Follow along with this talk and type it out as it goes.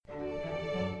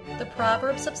The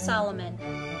Proverbs of Solomon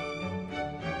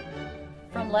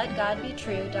from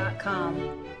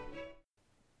LetGodBetrue.com.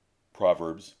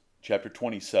 Proverbs chapter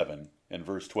 27 and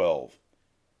verse 12.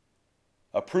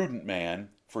 A prudent man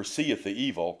foreseeth the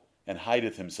evil and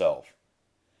hideth himself,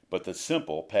 but the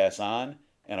simple pass on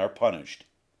and are punished.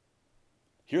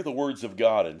 Hear the words of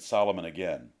God in Solomon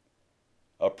again.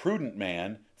 A prudent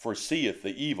man foreseeth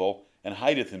the evil and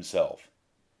hideth himself,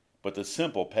 but the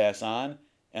simple pass on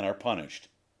and are punished.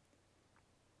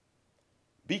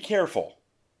 Be careful.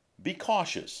 Be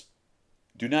cautious.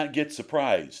 Do not get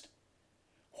surprised.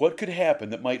 What could happen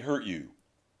that might hurt you?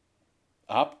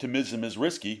 Optimism is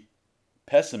risky.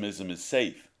 Pessimism is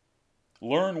safe.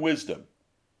 Learn wisdom.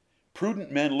 Prudent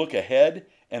men look ahead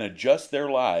and adjust their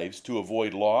lives to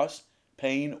avoid loss,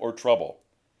 pain, or trouble.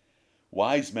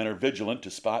 Wise men are vigilant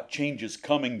to spot changes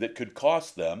coming that could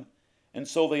cost them, and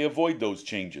so they avoid those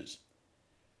changes.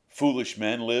 Foolish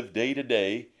men live day to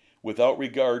day without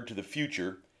regard to the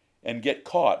future and get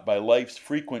caught by life's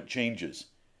frequent changes,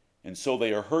 and so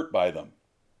they are hurt by them.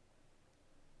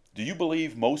 Do you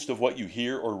believe most of what you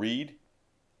hear or read?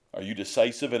 Are you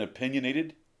decisive and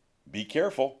opinionated? Be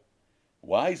careful.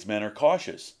 Wise men are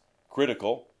cautious,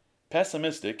 critical,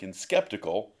 pessimistic, and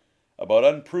skeptical about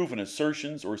unproven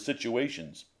assertions or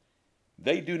situations.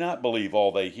 They do not believe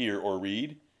all they hear or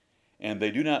read, and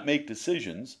they do not make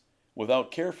decisions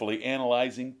without carefully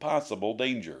analyzing possible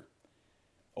danger.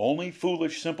 Only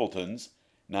foolish simpletons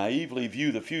naively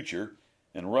view the future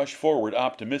and rush forward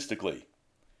optimistically,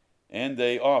 and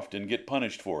they often get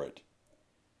punished for it.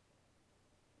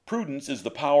 Prudence is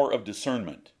the power of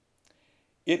discernment.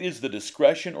 It is the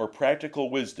discretion or practical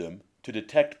wisdom to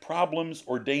detect problems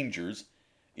or dangers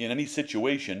in any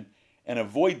situation and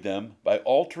avoid them by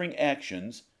altering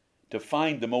actions to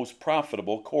find the most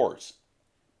profitable course.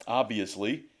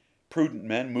 Obviously, prudent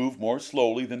men move more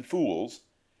slowly than fools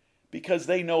because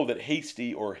they know that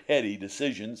hasty or heady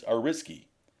decisions are risky.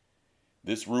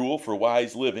 This rule for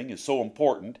wise living is so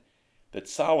important that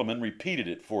Solomon repeated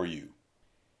it for you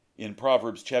in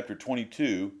Proverbs chapter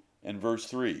 22 and verse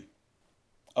 3.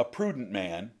 A prudent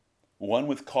man, one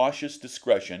with cautious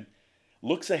discretion,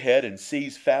 looks ahead and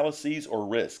sees fallacies or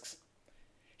risks.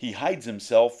 He hides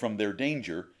himself from their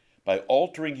danger by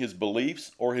altering his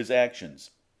beliefs or his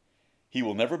actions. He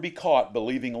will never be caught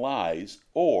believing lies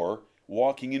or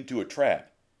walking into a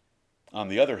trap. On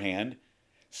the other hand,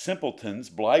 simpletons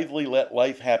blithely let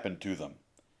life happen to them.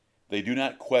 They do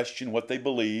not question what they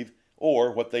believe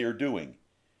or what they are doing.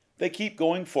 They keep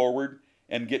going forward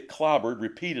and get clobbered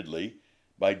repeatedly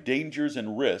by dangers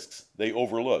and risks they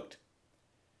overlooked.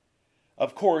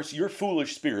 Of course, your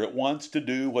foolish spirit wants to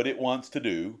do what it wants to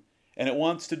do, and it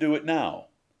wants to do it now.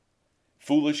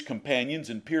 Foolish companions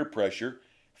and peer pressure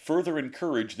further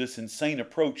encourage this insane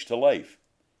approach to life.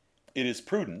 It is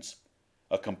prudence,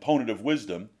 a component of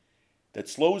wisdom, that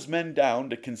slows men down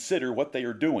to consider what they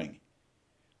are doing.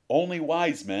 Only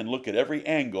wise men look at every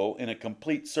angle in a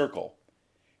complete circle,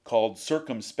 called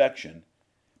circumspection,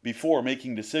 before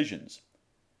making decisions.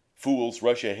 Fools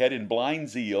rush ahead in blind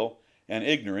zeal and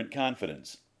ignorant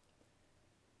confidence.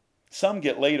 Some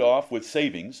get laid off with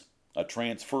savings, a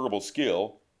transferable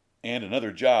skill, and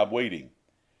another job waiting.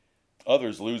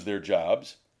 Others lose their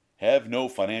jobs, have no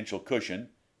financial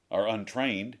cushion, are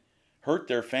untrained, hurt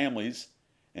their families,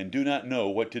 and do not know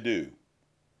what to do.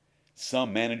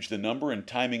 Some manage the number and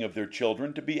timing of their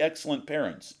children to be excellent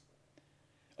parents.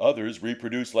 Others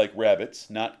reproduce like rabbits,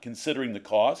 not considering the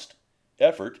cost,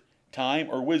 effort, time,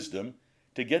 or wisdom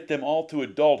to get them all to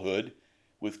adulthood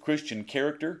with Christian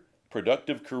character,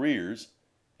 productive careers,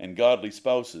 and godly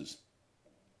spouses.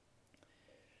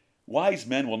 Wise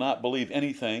men will not believe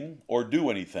anything or do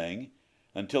anything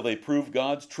until they prove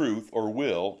God's truth or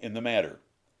will in the matter.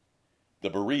 The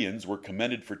Bereans were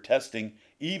commended for testing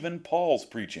even Paul's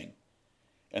preaching,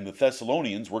 and the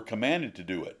Thessalonians were commanded to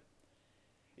do it.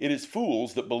 It is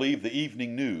fools that believe the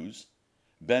evening news,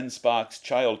 Ben Spock's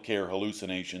child care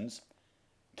hallucinations,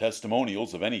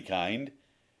 testimonials of any kind,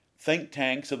 think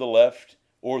tanks of the left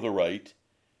or the right,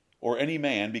 or any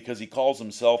man because he calls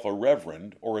himself a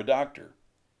reverend or a doctor.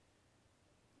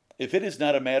 If it is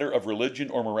not a matter of religion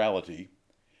or morality,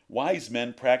 wise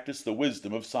men practice the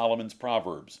wisdom of Solomon's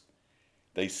Proverbs.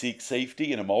 They seek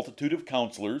safety in a multitude of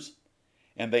counselors,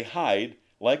 and they hide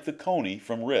like the coney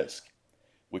from risk,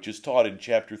 which is taught in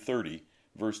chapter 30,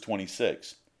 verse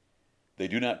 26. They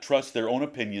do not trust their own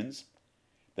opinions.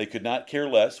 They could not care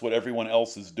less what everyone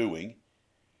else is doing.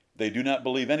 They do not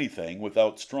believe anything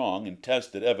without strong and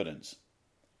tested evidence.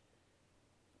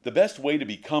 The best way to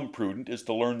become prudent is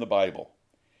to learn the Bible.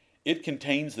 It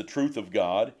contains the truth of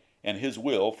God and His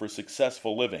will for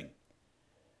successful living.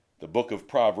 The book of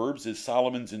Proverbs is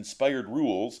Solomon's inspired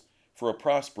rules for a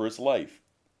prosperous life.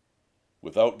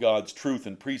 Without God's truth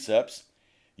and precepts,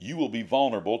 you will be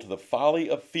vulnerable to the folly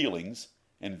of feelings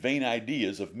and vain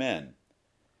ideas of men.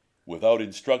 Without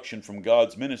instruction from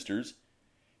God's ministers,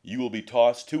 you will be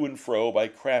tossed to and fro by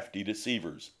crafty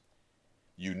deceivers.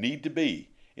 You need to be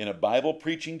in a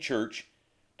Bible-preaching church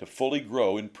to fully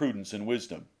grow in prudence and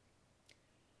wisdom.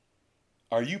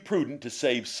 Are you prudent to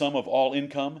save some of all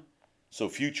income so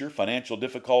future financial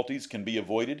difficulties can be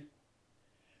avoided?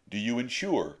 Do you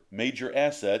insure major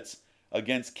assets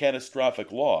against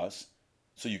catastrophic loss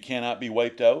so you cannot be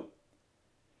wiped out?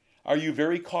 Are you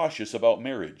very cautious about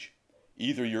marriage,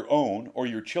 either your own or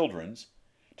your children's,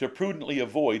 to prudently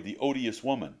avoid the odious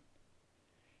woman?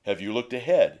 Have you looked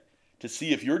ahead to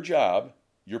see if your job,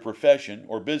 your profession,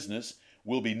 or business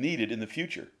will be needed in the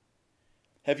future?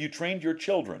 Have you trained your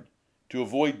children to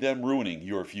avoid them ruining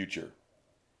your future?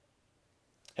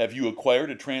 Have you acquired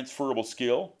a transferable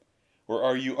skill, or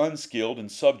are you unskilled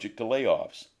and subject to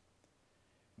layoffs?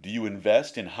 Do you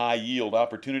invest in high-yield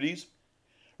opportunities,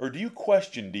 or do you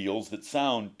question deals that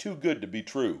sound too good to be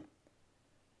true?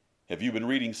 Have you been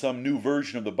reading some new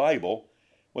version of the Bible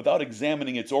without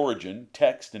examining its origin,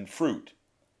 text, and fruit?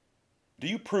 Do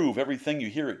you prove everything you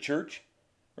hear at church,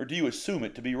 or do you assume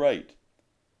it to be right?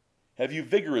 Have you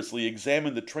vigorously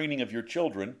examined the training of your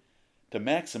children to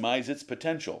maximize its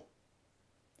potential?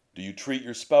 Do you treat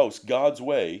your spouse God's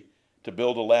way to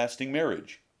build a lasting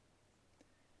marriage?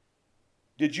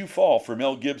 Did you fall for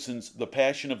Mel Gibson's The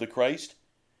Passion of the Christ,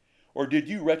 or did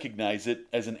you recognize it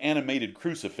as an animated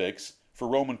crucifix for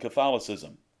Roman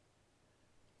Catholicism?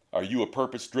 Are you a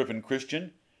purpose-driven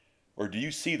Christian, or do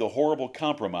you see the horrible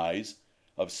compromise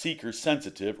of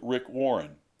seeker-sensitive Rick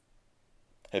Warren?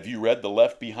 Have you read the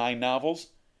Left Behind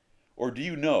novels, or do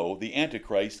you know the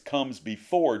Antichrist comes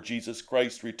before Jesus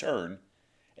Christ's return,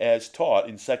 as taught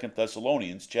in 2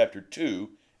 Thessalonians chapter 2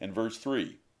 and verse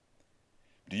 3?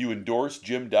 Do you endorse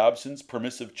Jim Dobson's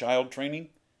permissive child training,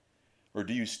 or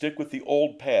do you stick with the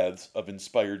old paths of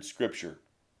inspired Scripture?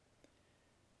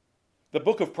 The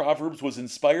book of Proverbs was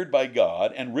inspired by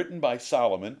God and written by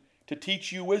Solomon to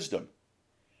teach you wisdom.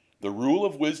 The rule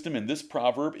of wisdom in this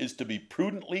proverb is to be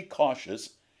prudently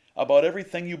cautious about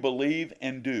everything you believe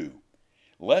and do,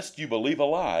 lest you believe a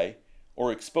lie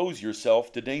or expose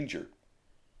yourself to danger.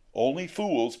 Only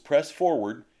fools press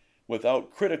forward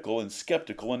without critical and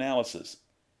skeptical analysis.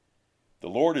 The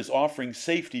Lord is offering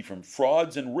safety from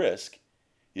frauds and risk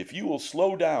if you will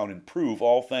slow down and prove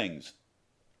all things.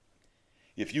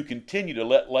 If you continue to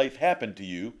let life happen to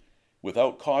you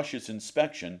without cautious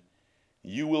inspection,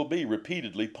 you will be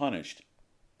repeatedly punished.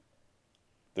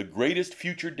 The greatest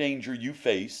future danger you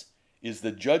face is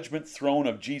the judgment throne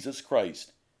of Jesus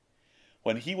Christ,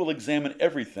 when He will examine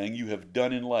everything you have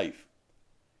done in life.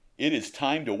 It is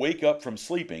time to wake up from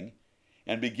sleeping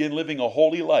and begin living a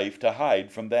holy life to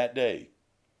hide from that day.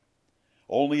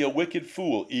 Only a wicked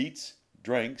fool eats,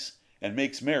 drinks, and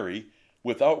makes merry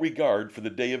without regard for the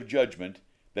day of judgment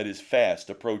that is fast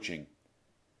approaching.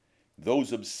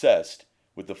 Those obsessed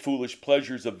with the foolish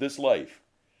pleasures of this life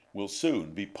will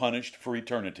soon be punished for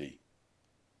eternity.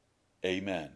 Amen.